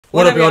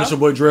What up, y'all? It's your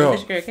boy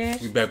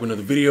Cjdachamp. We back with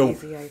another video.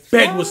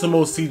 Back with some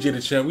more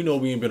Cjdachamp. We know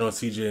we ain't been on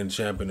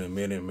Cjdachamp in a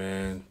minute,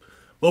 man.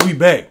 But we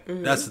back.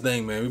 That's the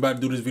thing, man. We about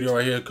to do this video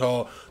right here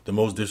called The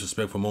Most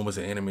Disrespectful Moments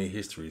in Anime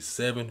History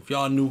 7. If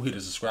y'all new, hit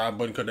the subscribe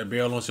button, cut that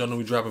bell on so y'all know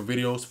we dropping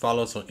videos.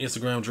 Follow us on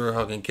Instagram,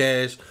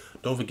 dreadhawkandcash.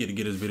 Don't forget to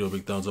give this video a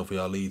big thumbs up for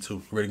y'all lead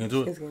too. Ready to get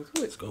into it?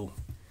 Let's go.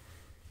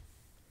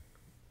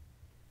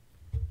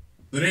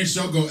 So then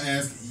Shogo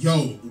asked,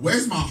 yo,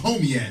 where's my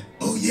homie at?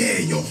 Oh yeah,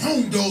 your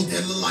home dog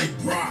that look like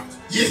Brock.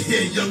 Yeah,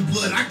 young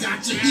blood, I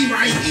got you. He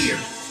right here.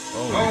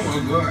 Oh my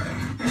god.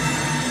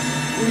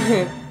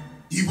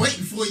 He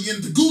waiting for you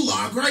in the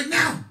gulag right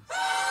now.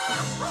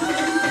 Where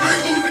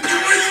you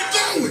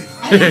going?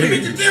 I want to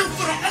make a deal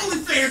for the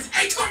OnlyFans.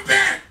 Hey, come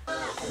back.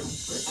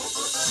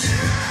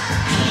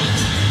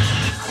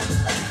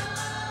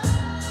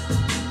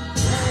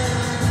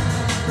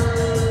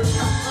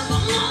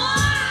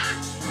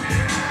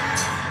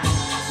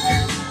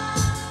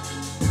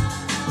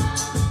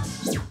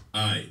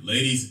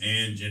 Ladies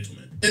and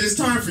gentlemen, it is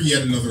time for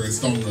yet another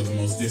installment of the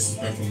most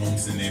disrespectful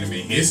moments in anime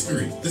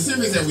history. The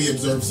series that we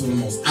observe some of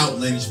the most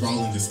outlandish, vile,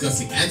 and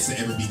disgusting acts to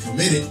ever be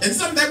committed, and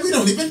some that we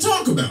don't even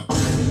talk about.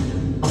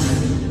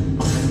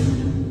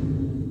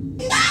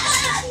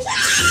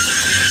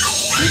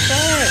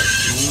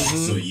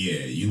 So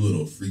yeah, you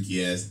little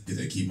freaky ass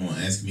that keep on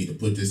asking me to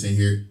put this in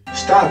here.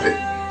 Stop it.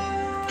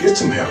 Get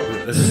some help.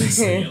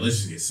 So yeah, let's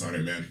just get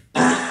started, man.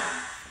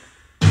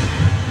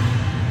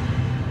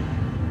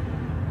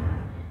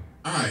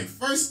 Alright,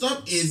 first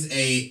up is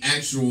a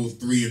actual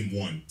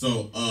 3-in-1.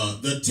 So,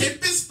 the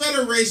Tempest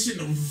Federation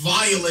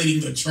violating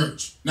the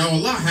church. Now, a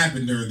lot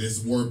happened during this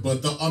war,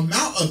 but the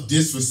amount of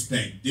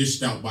disrespect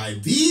dished out by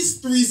these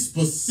three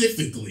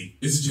specifically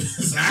is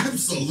just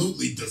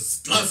absolutely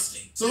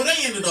disgusting. So they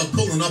ended up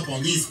pulling up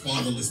on these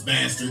fatherless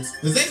bastards,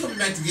 because they coming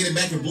back to get it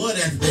back in blood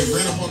after they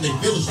ran up on their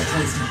village the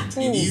first time.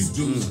 And these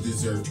dudes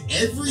deserved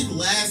every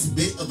last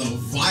bit of the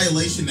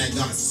violation that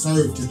got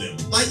served to them.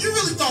 Like, you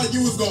really thought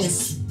you was gonna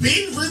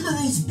spin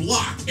Rimaru's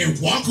block and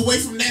walk away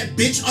from that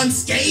bitch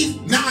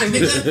unscathed? Nah,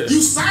 nigga,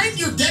 you signed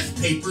your death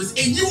papers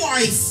and you are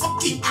a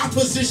fucking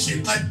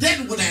opposition, a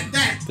dead one at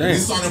that. We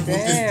started off with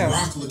this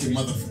Brock-looking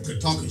motherfucker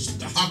talking shit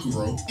to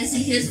Hakuro. And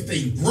see, here's the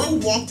thing, bro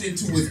walked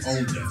into his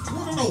own death. You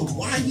wanna know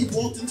why he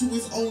walked into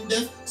his own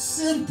death?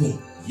 Simple.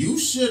 You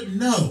should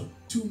know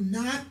to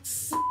not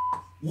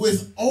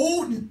with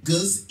old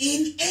niggas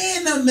in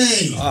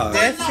anime.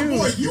 Like, my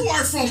boy, you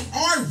are from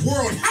our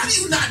world. How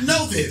do you not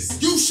know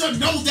this? You should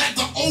know that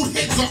the old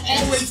heads are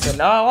always... So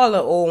not all the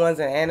old ones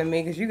in anime,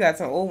 because you got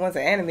some old ones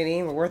in anime that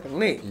ain't even worth a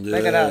lick. Yeah.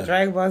 Look at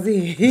Dragon Ball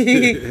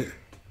Z.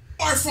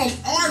 Are from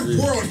our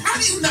world. How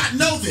do you not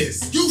know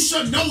this? You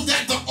should know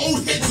that the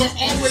old heads are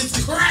always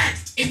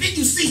cracked. And then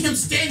you see him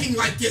standing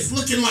like this,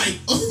 looking like,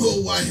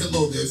 oh, why,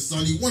 hello there,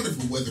 sonny.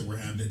 Wonderful weather we're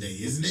having today,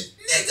 isn't it?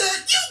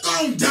 Nigga, you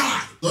gon'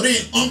 die. So then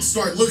Unc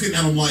start looking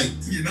at him like,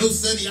 you know,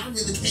 sonny, I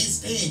really can't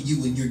stand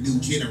you and your new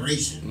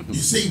generation. You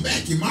see,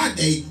 back in my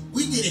day,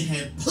 we didn't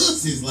have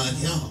pussies like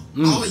y'all.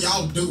 All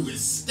y'all do is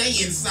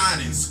stay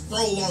inside and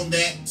scroll on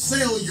that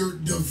cellular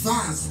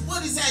device.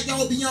 What is that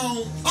y'all be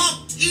on?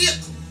 Up tip?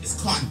 It's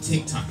caught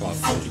TikTok, you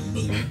fucking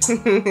boomer.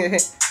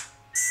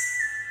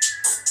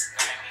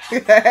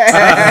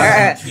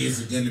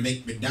 Kids are gonna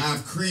make me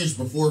dive cringe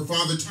before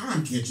Father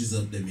Time catches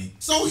up to me.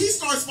 So he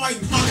starts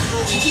fighting Hakuro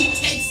and he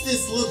takes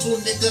this little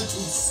nigga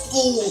to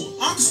school.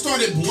 I'm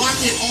started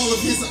blocking all of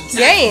his attacks.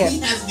 Damn. He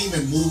hasn't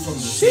even moved from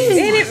the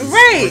scene.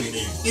 Right.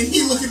 And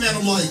he looking at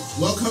him like,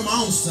 well, come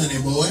on, sonny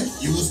boy.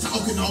 You was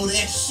talking all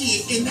that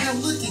shit and now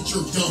look at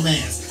your dumb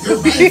ass. You're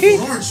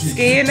right, aren't you?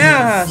 Scared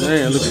now, huh?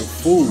 Man, look at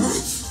fool.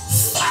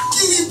 Fuck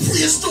you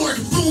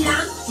prehistoric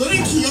boomer! So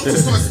then Kyoto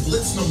starts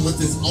blitzing him with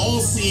his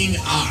all-seeing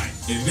eye.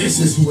 And this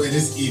is where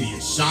this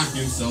idiot shot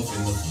himself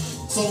in the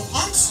foot. So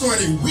Unc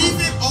started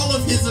weaving all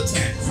of his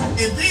attacks.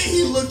 And then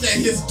he looked at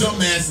his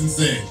dumb ass and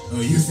said, oh,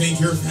 you think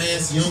you're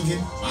fast,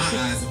 youngin'? My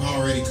eyes have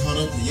already caught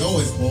up to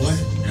yours, boy.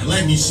 Now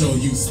let me show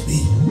you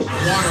speed.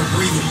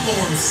 Water-breathing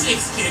form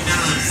 69.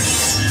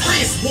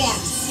 Chris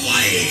Water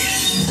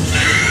Slash.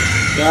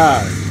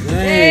 God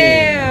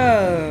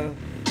damn.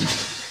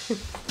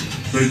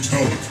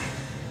 Fatality.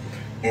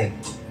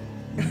 Unc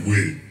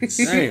wins.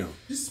 Damn.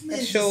 This man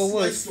That sure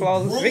was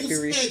flawless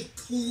victory. Head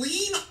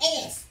clean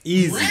off.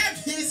 Easy. Grabbed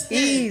his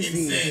head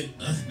and said,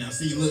 now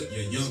see, look,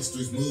 your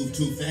youngsters move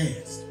too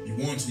fast. You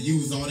want to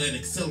use all that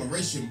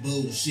acceleration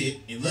bullshit,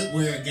 and look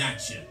where it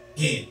got you.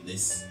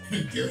 Headless.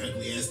 Your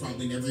ugly ass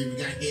probably never even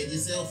got head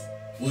yourself.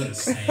 What a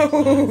sad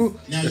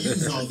life. Now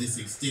use all this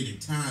extended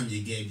time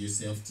you gave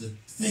yourself to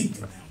think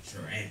about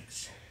your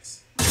actions.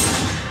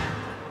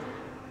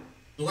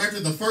 So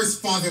after the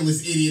first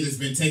fatherless idiot has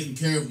been taken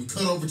care of, we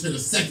cut over to the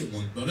second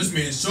one. So this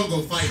man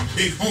Shogo fighting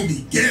big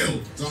homie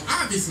Gil. So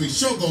obviously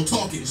Shogo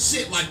talking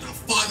shit like the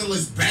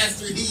fatherless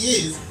bastard he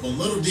is. But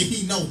little did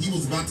he know he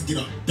was about to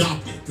get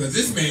adopted. Because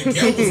this man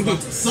Gil was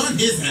about to sun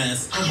his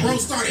ass. And bro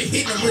started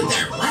hitting him with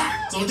that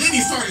rock. So then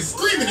he started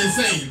screaming and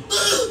saying,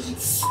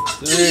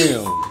 fuck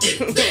you,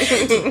 get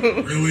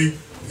pig. Really?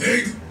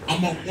 Pig?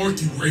 I'm gonna work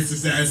you,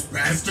 racist ass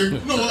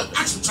bastard. No,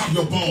 I should chop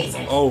your balls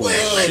off. Oh, wait,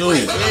 hold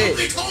on,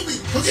 big homie.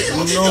 Okay,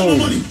 I'll give you my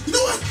money. You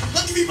know what?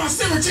 I'll give you my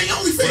Samurai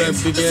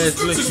OnlyFans. Big ass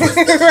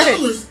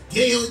 $6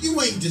 Gail,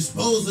 you ain't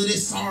disposed of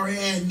this sorry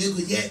ass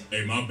nigga yet.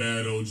 Hey, my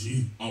bad,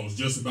 OG. I was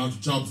just about to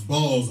chop his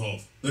balls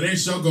off. But then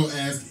Shogo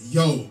asked,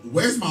 yo,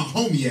 where's my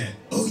homie at?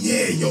 Oh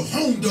yeah, your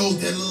home dog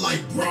that look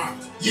like Brock.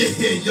 Yeah,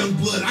 young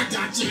blood, I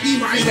got you. He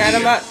right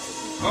here.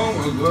 Oh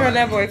my God. Turn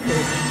that boy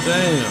quick.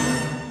 Damn.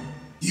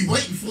 He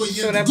waiting for you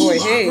Show in the that boy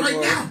gulag head, right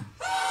boy. now.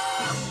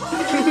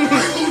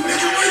 Hey, little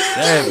nigga, where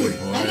you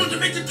going? I want to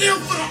make a deal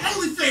for the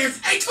OnlyFans.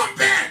 Hey, come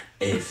back.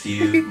 A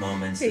few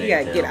moments You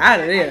later. gotta get out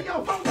of there.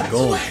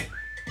 Go.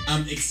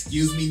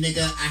 Excuse me,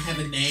 nigga. I have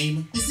a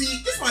name. You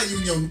see, that's why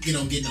you don't get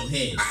no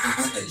head.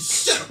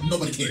 Shut up.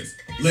 Nobody cares.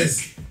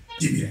 Listen,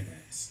 give me that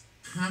ass.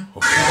 Huh?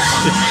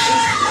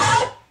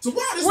 So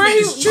while this man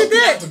is choking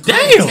out the girl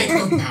take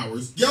her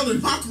powers, yelling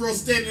Hakuro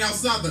standing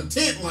outside the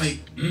tent like,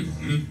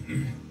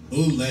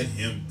 who let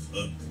him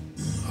cook?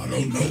 I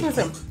don't know.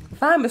 Listen,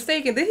 if I'm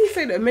mistaken, did he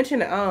say to mention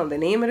the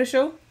name of the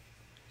show?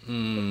 Oh,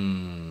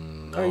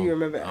 you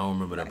remember? I don't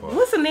remember that part.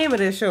 What's the name of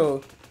this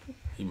show?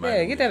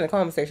 Yeah, get that in the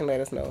comment section.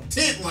 Let us know.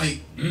 Tent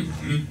like,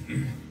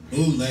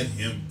 who let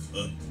him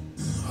cook?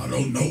 I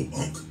don't know,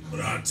 Unc,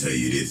 but I'll tell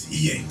you this,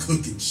 he ain't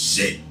cooking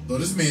shit. So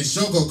this man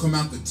Shogo come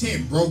out the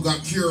tent, bro got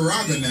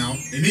Kuraga now,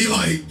 and he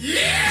like,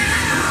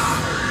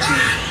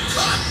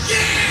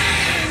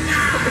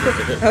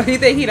 Oh, he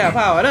think he done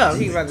powered up.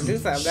 He about to do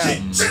something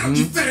now. Shut up,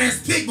 you fat ass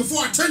pig,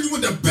 before I turn you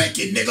into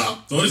bacon,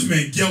 nigga. So this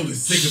man Geld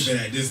is sick of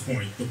it at this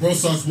point. The bro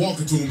starts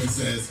walking to him and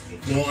says,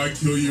 before I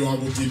kill you, I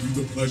will give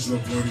you the pleasure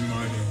of learning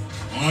my name.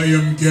 I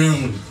am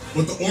Geld,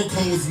 but the orc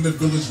hoes in the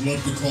village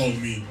love to call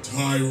me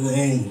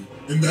Tyrone.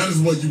 And that is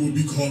what you will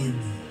be calling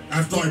me.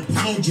 After I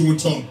pound you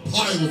into a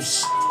pile of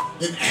shit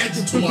and add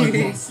you to my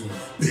roster,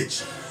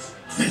 bitch.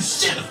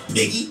 Shut up,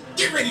 piggy.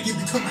 Get ready to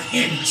become a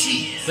ham and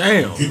cheese.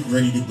 Damn. Get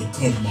ready to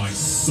become my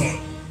son.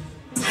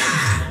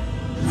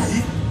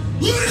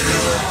 Where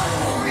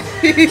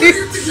do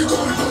you think you're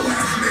going to go,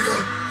 ass nigga?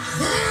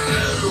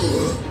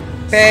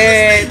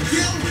 Bad.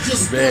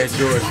 Bad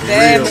choice.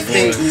 Bad Real,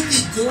 mistake. To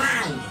the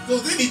ground. So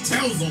then he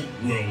tells him,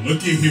 well,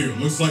 looky here.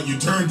 Looks like you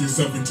turned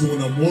yourself into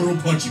an immortal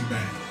punching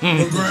bag.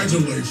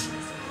 Congratulations.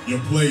 You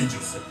played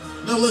yourself.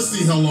 Now let's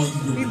see how long you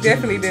can He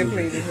definitely did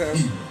play himself.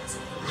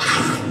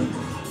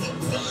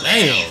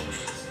 Damn.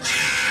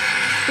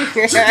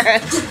 Good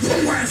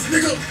bro ass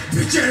nigga,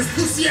 bitch ass,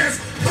 pussy ass,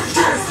 fuck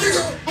ass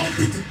nigga. I'll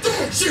beat the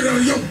dog shit out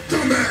of your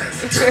dumb ass.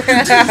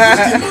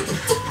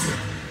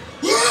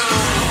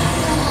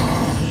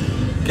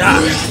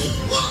 God.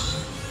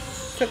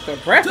 Took the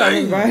breath out of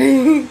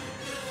everybody.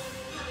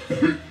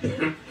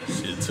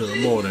 Shit took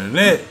more than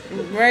that.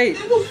 Right.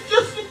 It was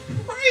just a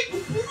prank,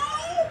 bro.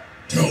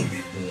 Tell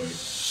me, boy,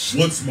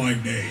 what's my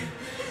name?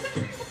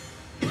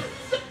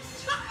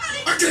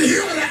 I can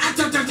hear that.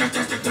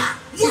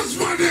 What's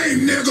my name,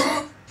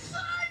 nigga?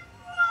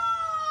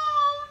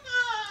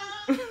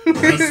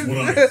 That's what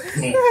I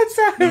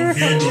thought. Now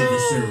hand over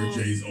Sarah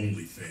J's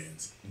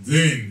OnlyFans.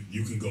 Then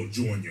you can go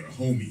join your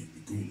homie in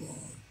the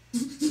gulag.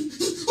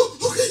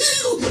 Okay,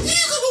 here you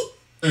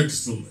go.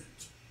 Excellent.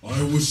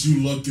 I wish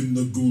you luck in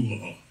the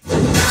gulag.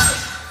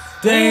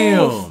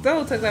 Damn.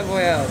 Still took that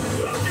boy out.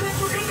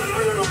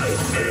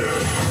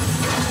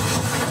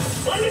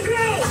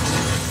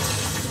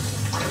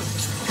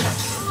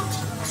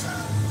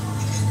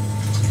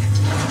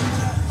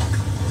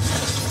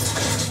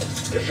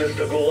 This is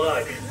the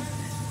gulag.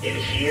 In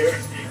here,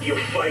 you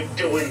fight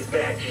to win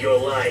back your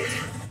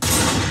life.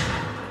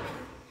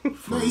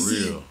 For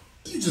real.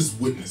 You just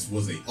witnessed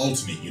was a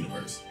alternate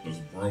universe. Because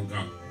bro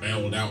got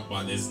bailed out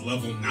by this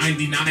level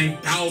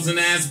 99,000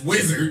 ass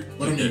wizard.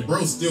 But I mean,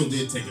 bro still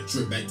did take a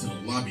trip back to the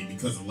lobby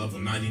because the level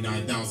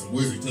 99,000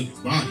 wizard took his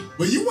body.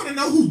 But you want to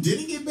know who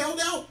didn't get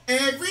bailed out?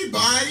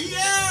 Everybody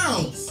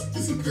else.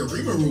 This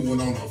Garimaru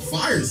went on a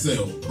fire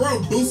sale.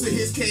 Bro boosted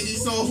his KD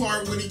so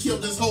hard when he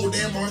killed this whole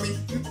damn army.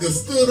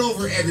 Just stood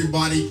over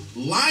everybody,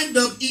 lined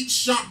up each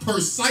shot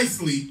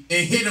precisely,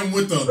 and hit him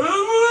with the...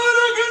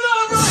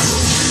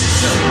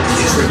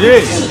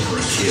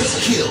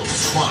 Kill,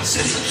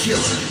 atrocity,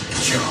 killer,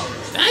 Jara.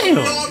 Damn.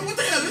 Lord, what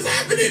the hell is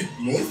happening?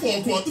 Lord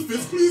Farquaad the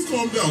Fifth, please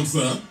calm down,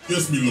 sir.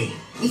 Yes, me lord.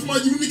 With my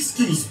unique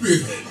skill of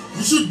spearhead,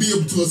 you should be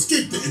able to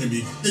escape the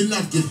enemy and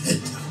not get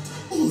head tapped.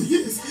 Oh,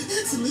 yes.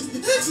 Excellent,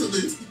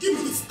 excellent. Give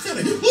me the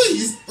credit,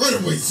 please. Right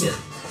away, sir.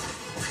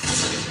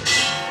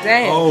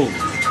 Damn. Oh.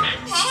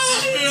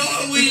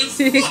 Oh, we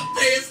fucked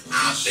this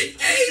option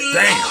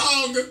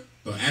long.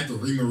 So after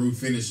Rimuru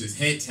finishes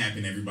head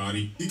tapping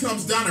everybody, he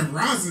comes down and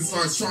Rasen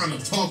starts trying to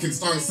talk and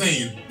starts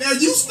saying, now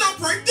you stop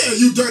right there,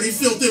 you dirty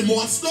filthy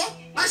monster.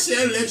 I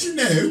shall let you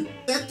know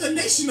that the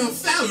nation of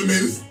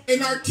Thalamus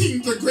and our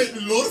king, the great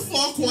Lord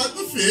Farquaad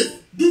V,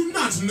 do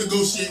not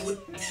negotiate with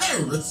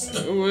terrorists.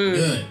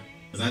 Good,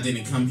 because I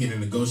didn't come here to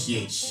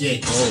negotiate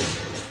shit. Oh.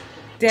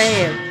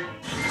 Damn.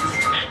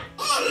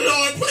 Oh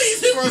Lord, please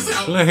hear us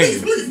out.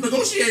 Please,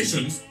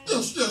 negotiations.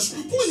 Yes,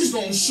 please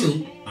don't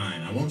shoot.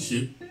 Fine, I won't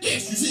shoot.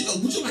 Yes, you see,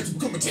 would you like to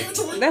become a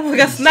territory? That one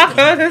got snuck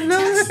on his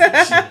nose.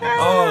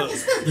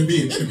 It's better than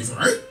being enemies,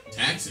 alright?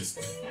 Taxes.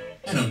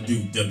 I don't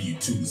do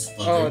W-2s,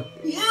 fucker.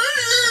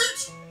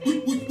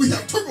 Wait! We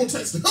have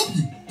TurboTax to help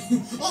you.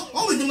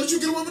 I'll even let you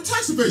get away with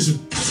tax evasion.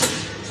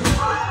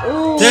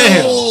 Ooh.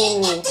 Damn.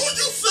 I thought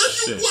you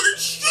said you wouldn't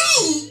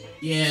shoot.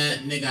 Yeah,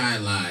 nigga, I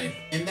lied.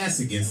 And that's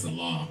against the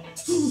law.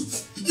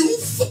 You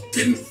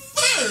fucking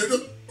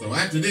fed! So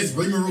after this,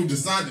 Rimuru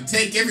decided to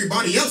take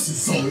everybody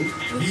else's soul.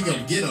 So he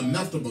gonna get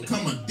enough to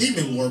become a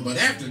demon lord. But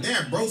after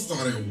that, bro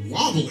started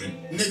wobbling.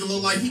 Nigga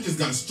look like he just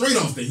got straight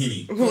off the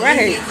Henny. So right.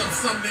 he ends up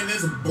summoning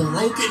this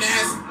broken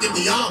ass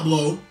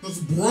Diablo. Because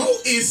bro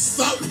is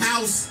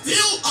somehow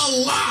still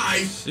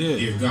alive. Shit.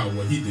 Dear God,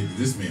 what he did to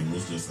this man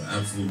was just an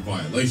absolute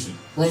violation.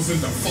 Bro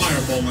sent a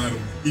fireball at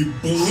him. He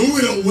blew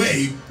it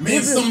away.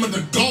 Man summoned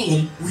the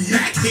golem.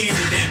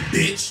 React-handed that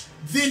bitch.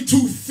 Then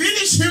to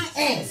finish him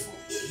off,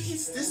 he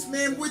hits this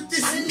man with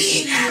this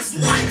mean-ass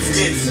light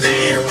skin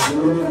stare.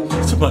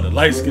 It's about the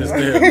light skin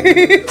stare.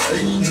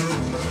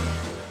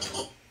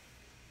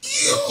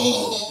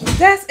 Yo.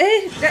 That's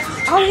it.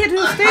 That's all he had to do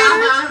was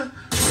stare.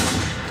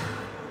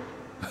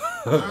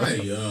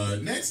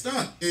 Alright, next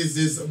up is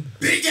this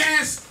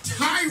big-ass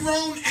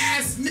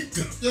Tyrone-ass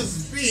nigga.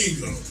 Just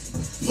being a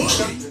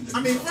bully.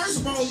 I mean, first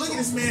of all, look at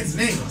this man's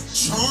name.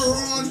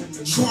 Charon.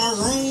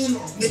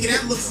 Nigga,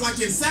 that looks like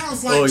it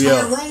sounds like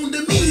Tyrone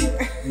to me.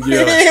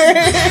 Yeah.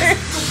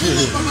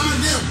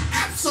 Behind them,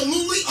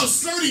 absolutely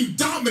asserting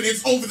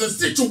dominance over the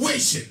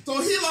situation. So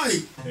he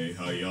like, hey,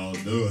 how y'all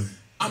doing?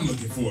 I'm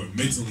looking for a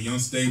mentally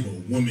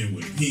unstable woman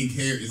with pink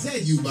hair. Is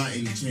that you by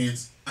any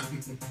chance?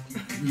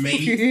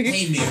 Maybe.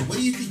 Hey man, what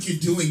do you think you're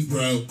doing,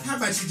 bro? How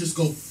about you just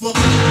go fuck?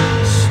 You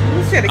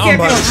should have I'm kept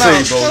about your to say,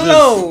 mouth bro,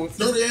 closed.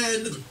 Dirty ass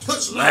nigga,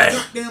 touch my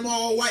goddamn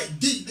all white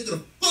dick, nigga. The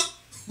fuck?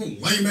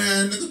 Lame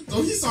ass nigga. So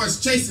he starts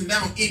chasing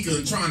down Inca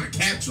and trying to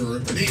capture her.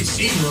 But then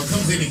Shinra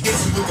comes in and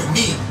hits him with the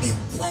knee. And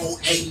bro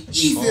ain't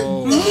even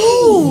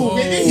move.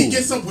 And then he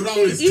gets up with all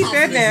this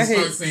confidence and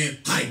starts saying,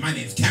 hi, my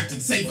name's Captain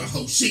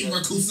Saberho,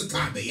 Shinra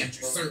Kusakabe at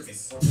your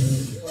service.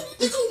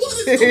 Nigga, what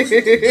is going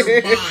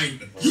through your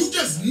mind? You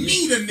just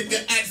need a nigga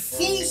at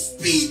full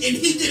speed and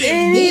he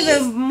didn't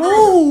even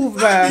move.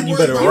 You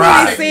better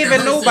ride. He ain't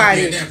saving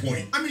nobody. At that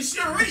point. I mean, she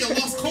already a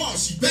lost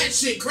cause. She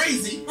batshit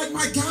crazy. Like,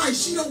 my guy,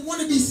 she don't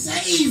want to be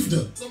saved.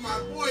 So, my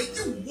boy,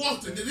 you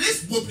walked into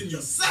this whooping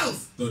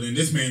yourself. So then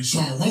this man,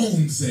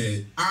 Charon,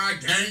 said, all right,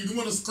 gang, you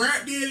want to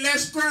scrap then?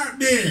 Let's scrap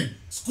then.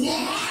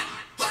 Squad,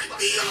 fight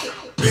me out.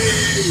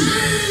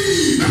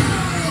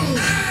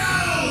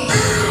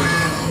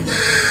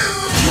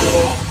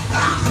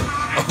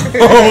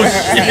 Oh,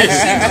 shit.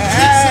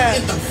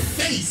 In the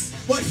face,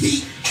 but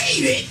he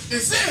ate it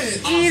and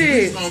said,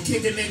 he's gonna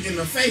kick a nigga in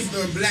the face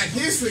during Black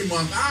History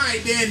Month. All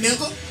right, then,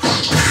 nigga.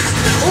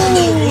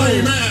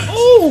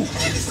 Ooh.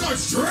 And he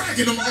starts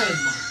dragging him. Oh my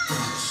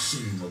God,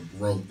 Shinra,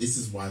 bro. This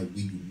is why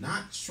we do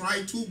not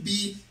try to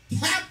be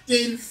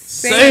Captain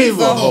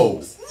Save-A-Ho.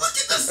 Look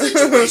at the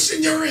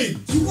situation you're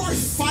in. You are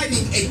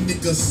fighting a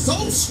nigga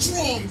so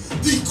strong,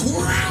 the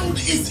ground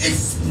is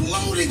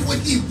exploding when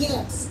he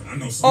walks. I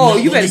know. Oh,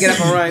 you better get up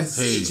and run.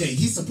 CJ,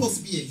 he's supposed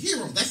to be a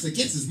hero. That's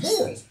against his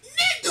morals.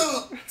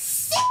 Nigga,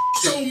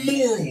 fuck your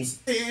morals.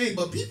 Hey,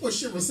 but people are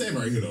Shinra saying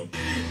right here, though.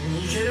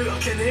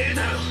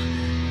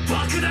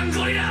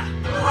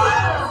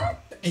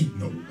 Ain't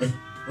no way.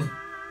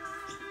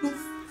 No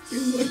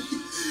fucking way.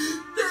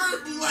 They're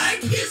Black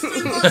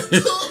History Month.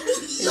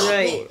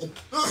 Right.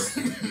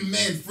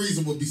 Man,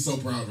 Frieza would be so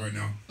proud right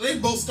now. They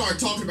both start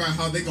talking about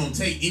how they gonna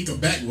take Inca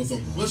back with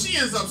them. Well, she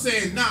ends up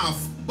saying, nah,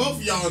 both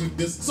of y'all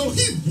niggas. So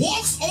he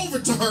walks over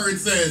to her and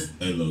says,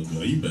 hey, little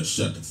girl, you better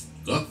shut the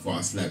fuck up before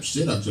I slap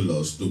shit out your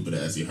little stupid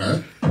ass, you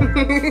heard? Hell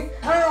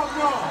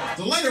no!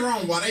 So later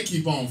on, while they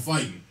keep on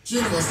fighting,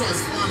 Shinra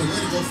starts flying away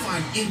to go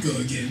find Inca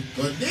again.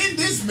 But then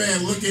this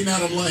man looking at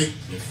him like,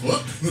 the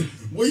fuck?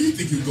 Where you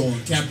think you're going,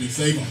 Captain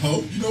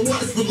Save-A-Ho? You know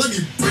what? Let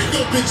me bring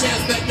your bitch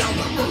ass back down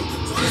to earth.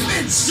 So this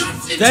man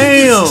jumps into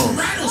this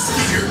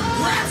stratosphere,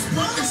 grabs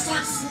bro, and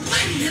starts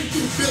slamming him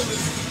through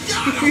buildings.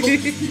 God, I hope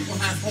these people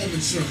have home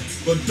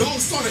insurance. But dog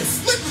started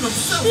flipping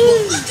himself.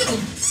 But look at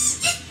him.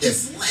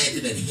 This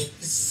landed and hit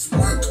the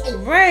smirk. Oh,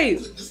 right.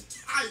 This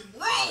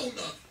Tyrone.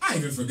 I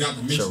even forgot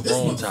to mention this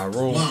motherfucker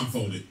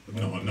blindfolded.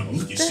 No,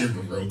 look at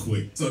Shinra real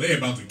quick. So they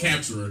about to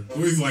capture her. So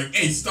he's like,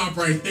 hey, stop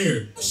right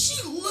there.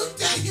 She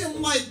looked at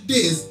him like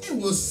this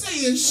and was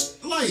saying,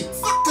 like,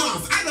 fuck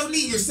off. I don't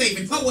need your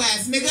saving, hoe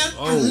ass nigga.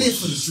 I live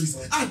for the streets.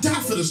 I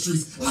die for the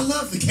streets. I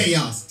love the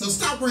chaos. So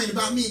stop worrying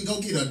about me and go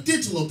get a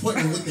dental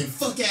appointment with them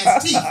fuck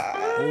ass teeth.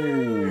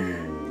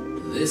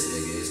 This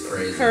nigga is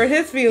crazy. Hurt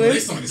his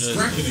feelings. Well, they started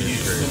scrapping again.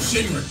 So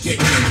Shinra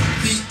kicked him.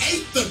 He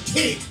ate the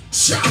kick.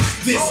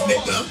 Chopped this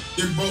nigga.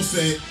 Then bro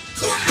said,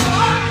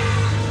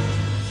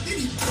 then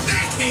he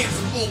backhands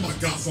him. Oh my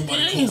God,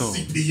 somebody called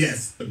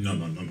CPS. But no.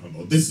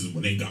 This is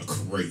when they got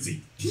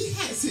crazy. He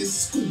has his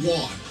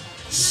squad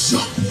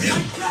jump him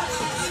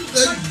in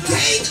the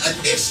paid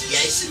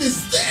initiation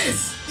is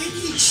this? And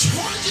he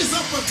charges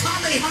up a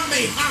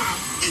Kamehameha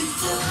and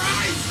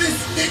fries this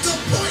nigga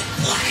point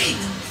blank.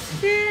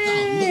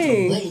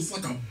 Dang. Bro, it's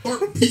like a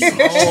burnt piece of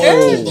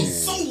shit. The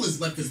soul has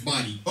left his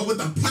body. But with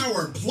the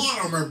power of plot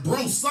armor,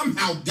 bro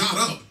somehow got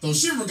up. So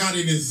Shiver got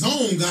in his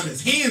zone, got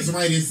his hands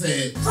right, and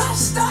said,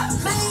 "First up,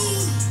 man."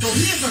 So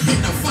he ends up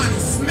hitting a final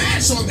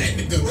smash on that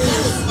nigga.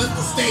 Bro's left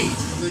the stage.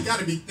 So you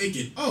gotta be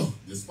thinking, oh,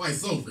 this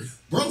fight's over.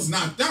 Bro's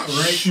knocked out,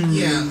 right?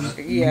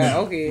 Yeah,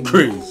 okay.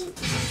 Crazy.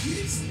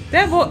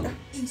 That boy.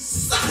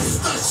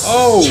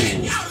 Oh.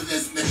 Out of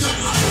this nigga.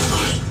 Oh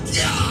my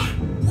god.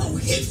 Bro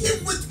hit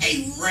him with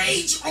a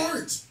rage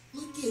art.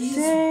 Look at his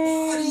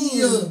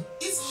body.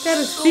 It's got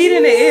his feet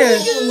in the air.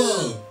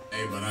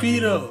 Hey, but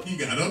Feet up. He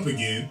got up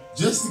again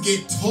just to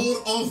get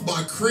told off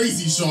by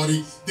Crazy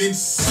Shorty, then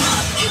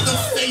slapped in the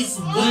face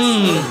once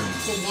more.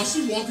 So while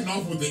she walking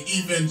off with the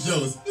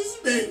evangelist, this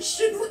man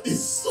Shinra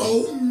is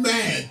so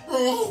mad. Bro,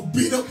 all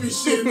beat up and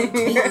shit in the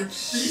corner. Then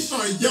he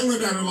started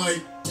yelling at her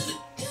like,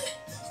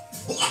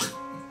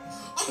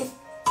 I'ma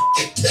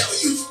fucking kill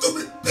you,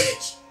 stupid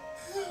bitch.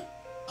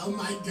 Oh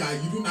my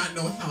god, you do not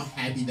know how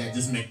happy that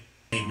just made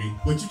me.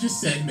 What you just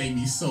said made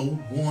me so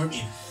warm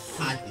and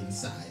hot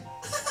inside.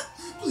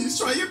 Please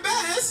try your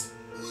best.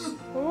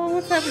 Oh,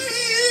 what's happening?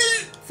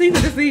 So you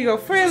could see your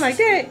friend like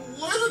that?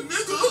 What a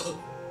nigga.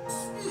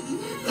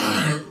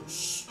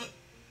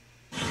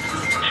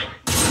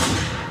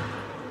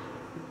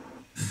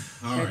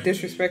 All right.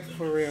 Disrespectful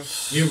for real.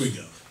 Here we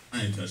go.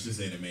 I ain't touched this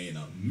anime in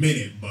a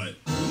minute, but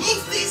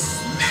Luffy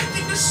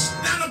smacking the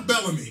shit out of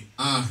Bellamy.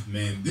 Ah,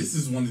 man, this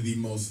is one of the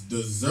most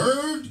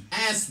deserved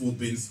ass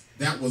whoopings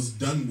that was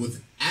done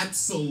with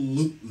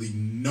absolutely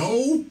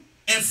no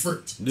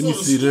effort. Let me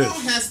see the this.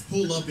 squirrel has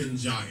pulled up in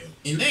Jaya,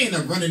 and they end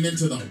up running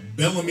into the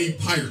Bellamy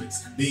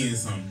pirates, being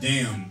some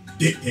damn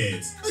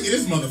dickheads. Look at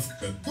this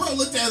motherfucker. Bro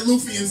looked at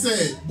Luffy and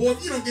said, boy,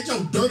 if you don't get your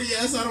dirty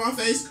ass out of my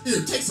face,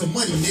 here, take some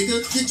money,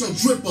 nigga. Get your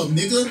drip up,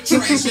 nigga.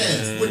 Trash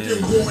ass. With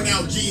them worn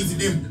out jeans and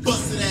them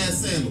busted ass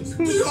sandals.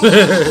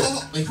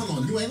 Like, come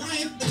on, you ain't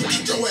lying?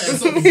 Get your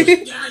ass up.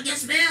 Yeah,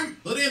 yes, ma'am.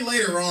 So then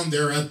later on,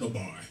 they're at the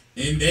bar,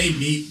 and they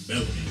meet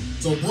Bellamy.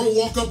 So bro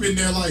walk up in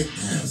there like,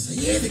 oh, so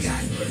you're the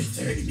guy worth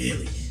 30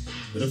 million.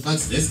 Who the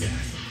fuck's this guy?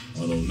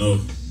 I don't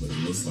know, but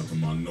he looks like a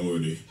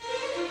minority.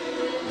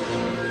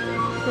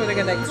 Oh, they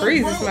got that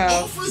crazy bro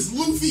smile. offers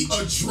Luffy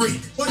a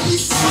drink, but he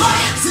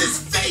slams his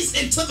face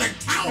into the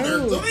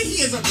counter. Oh. So then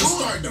he ends up just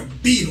starting to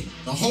beat him.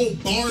 The whole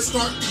bar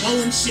start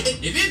throwing shit,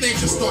 and then they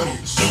just started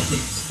jumping.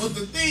 But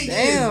the thing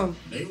is,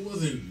 they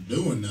wasn't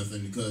doing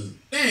nothing because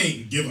they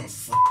ain't give a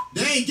fuck.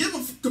 They ain't give a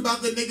fuck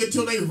about the nigga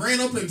till they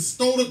ran up and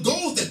stole the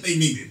gold that they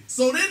needed.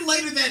 So then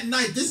later that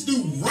night, this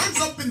dude runs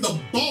up in the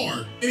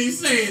bar and he's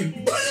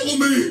saying,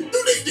 Bellamy, you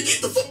need to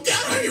get the fuck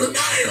out of here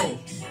now.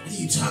 What are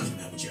you talking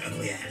about with your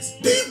ugly ass?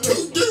 Them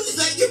two dudes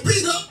that you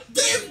beat up,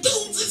 them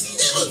dudes is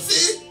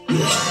innocent.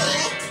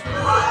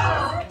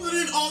 But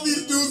then all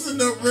these dudes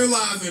end up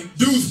realizing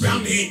dudes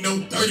bounty ain't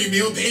no 30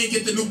 mil, they ain't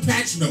get the new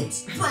patch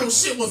notes. Bro,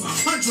 shit was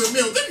 100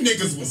 mil, them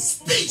niggas was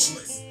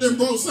speechless. Then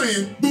bro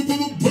saying,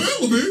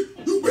 Bellamy,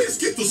 you best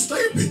get the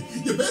statement.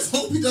 You best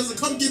hope he doesn't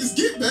come get his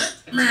get back.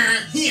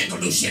 Man, he ain't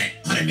gonna do shit.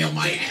 100 mil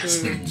my ass.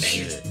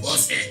 They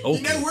pussy. Okay.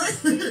 You know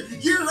what?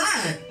 You're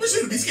right. We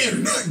shouldn't be scared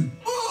of nothing.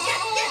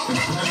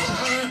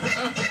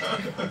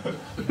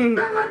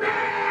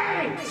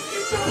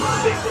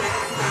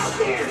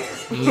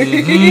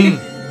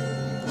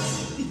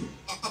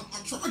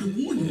 I'm trying to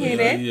warn you. Hear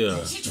that?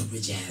 Yeah. Shut your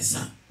bitch ass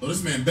up. So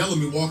this man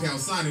Bellamy walk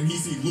outside and he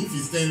see Luffy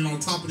standing on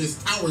top of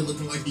this tower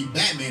looking like he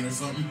Batman or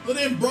something. But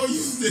then bro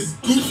uses this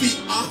goofy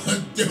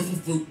devil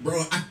fruit,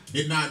 bro. I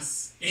cannot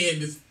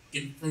stand this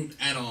fucking fruit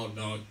at all,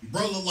 dog.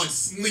 Bro look like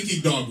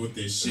Slinky Dog with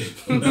this shit.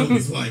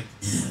 Bellamy's like,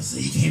 so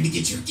you came to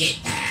get your get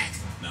back.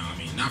 Nah, I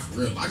mean, not for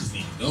real. I just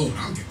need to go and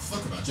I don't give a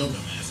fuck about your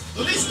dumb ass.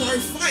 So they start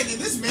fighting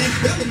and this man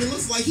Bellamy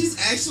looks like he's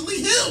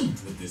actually him.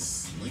 With this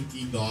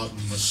Slinky Dog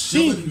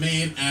Michelin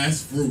man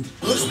ass fruit.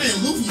 So this man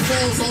Luffy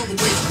falls all the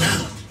way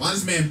down. While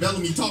this man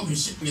Bellamy talking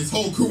shit and his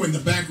whole crew in the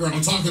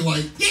background talking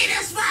like, yeah,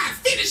 that's right,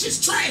 finish his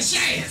trash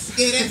ass.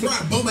 Yeah, that's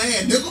right, bum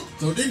ass nigga.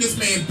 So then this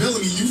man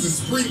Bellamy uses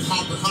spring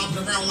hopper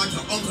hopping around like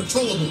an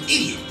uncontrollable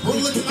idiot.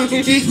 Bro looking like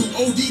a kid who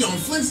OD'd on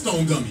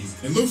Flintstone gummies.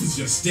 And Luffy's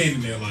just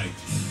standing there like,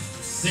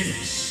 sick of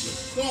this shit.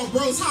 So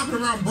bro's hopping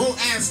around, bro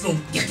asked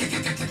him, do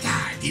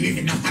you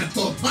even know how to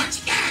throw a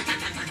punch?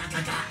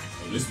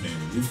 So this man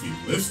Luffy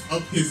lifts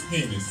up his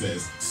hand and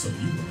says, so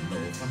you wanna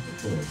know if I can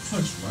throw a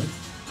punch, right?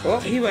 Oh,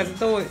 he about to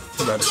throw it.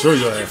 I'm about to show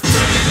your ass.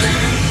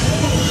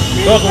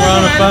 Fuck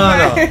around and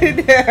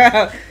find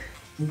out.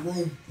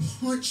 Bro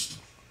punched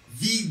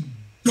the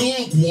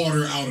dog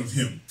water out of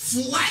him.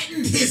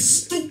 Flattened his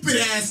stupid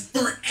ass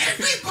for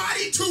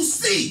everybody to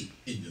see.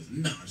 And just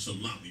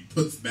nonchalantly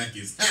puts back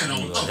his hat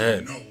on.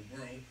 Oh no,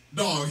 bro.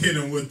 Dog hit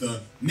him with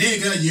the,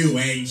 nigga, you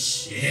ain't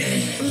shit.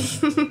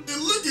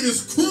 And look at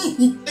his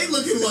crew. They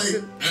looking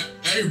like,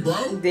 hey,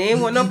 bro. They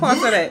ain't want no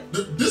parts of that.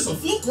 This a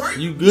fluke, right?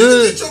 You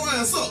good? Get your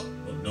ass up.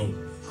 Oh, no.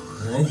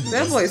 Bro.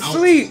 That boy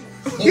sleep.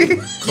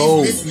 Cold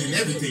cold. He's missing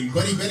and everything,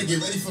 but he better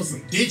get ready for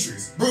some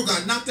dentures. Bro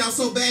got knocked out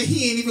so bad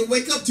he ain't even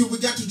wake up till we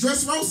got to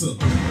Dressrosa.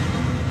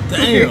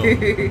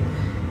 Damn.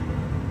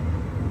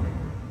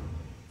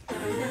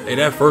 Hey,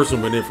 that first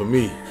one went in for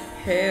me.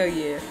 Hell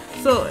yeah.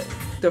 So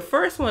the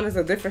first one is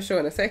a different show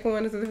and the second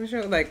one is a different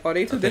show. Like, are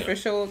they two different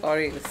shows? Are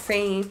they the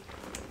same?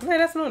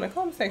 Let us know in the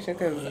comment section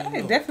because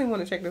I definitely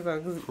want to check this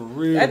out. For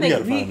real, I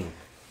think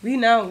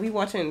we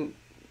watching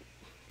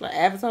like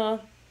Avatar.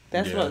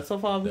 That's what so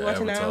far we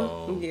watching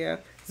Avatar. now. Yeah,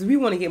 so we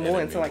want to get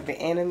more into like the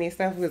anime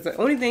stuff because the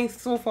only thing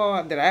so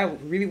far that I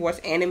really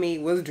watched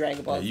anime was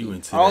Dragon Ball Z. You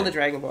into all that. the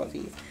Dragon Ball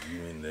Z's.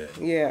 You in that?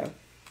 Yeah.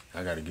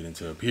 I gotta get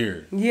into a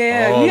period.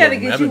 Yeah, All we gotta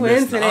of them. get I've you been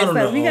into missing that out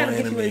stuff. on We gotta the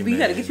get you anime, in. We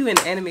gotta man. get you in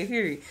the anime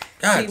theory.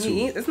 Got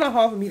See, to. it's not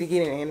hard for me to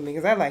get in anime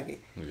because I like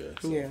it. Yeah.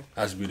 So Yeah.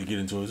 I should be able to get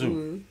into it too.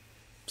 Mm-hmm.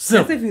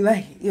 Simple. That's if you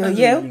like it. Yeah, That's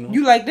yeah. if, you know.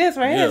 You like this,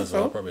 right? Yeah, here,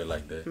 so I probably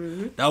like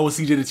that. That was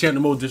CJ the Champ, the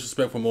most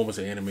disrespectful moments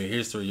in anime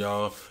history,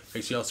 y'all.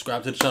 Make sure y'all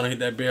subscribe to the channel, hit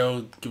that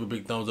bell, give a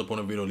big thumbs up on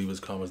the video, leave us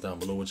comments down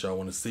below what y'all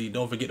want to see.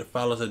 Don't forget to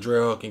follow us at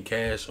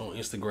dreadhawkandcash on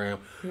Instagram.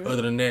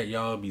 Other than that,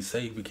 y'all be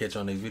safe. We catch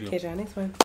y'all next video. Catch y'all next one.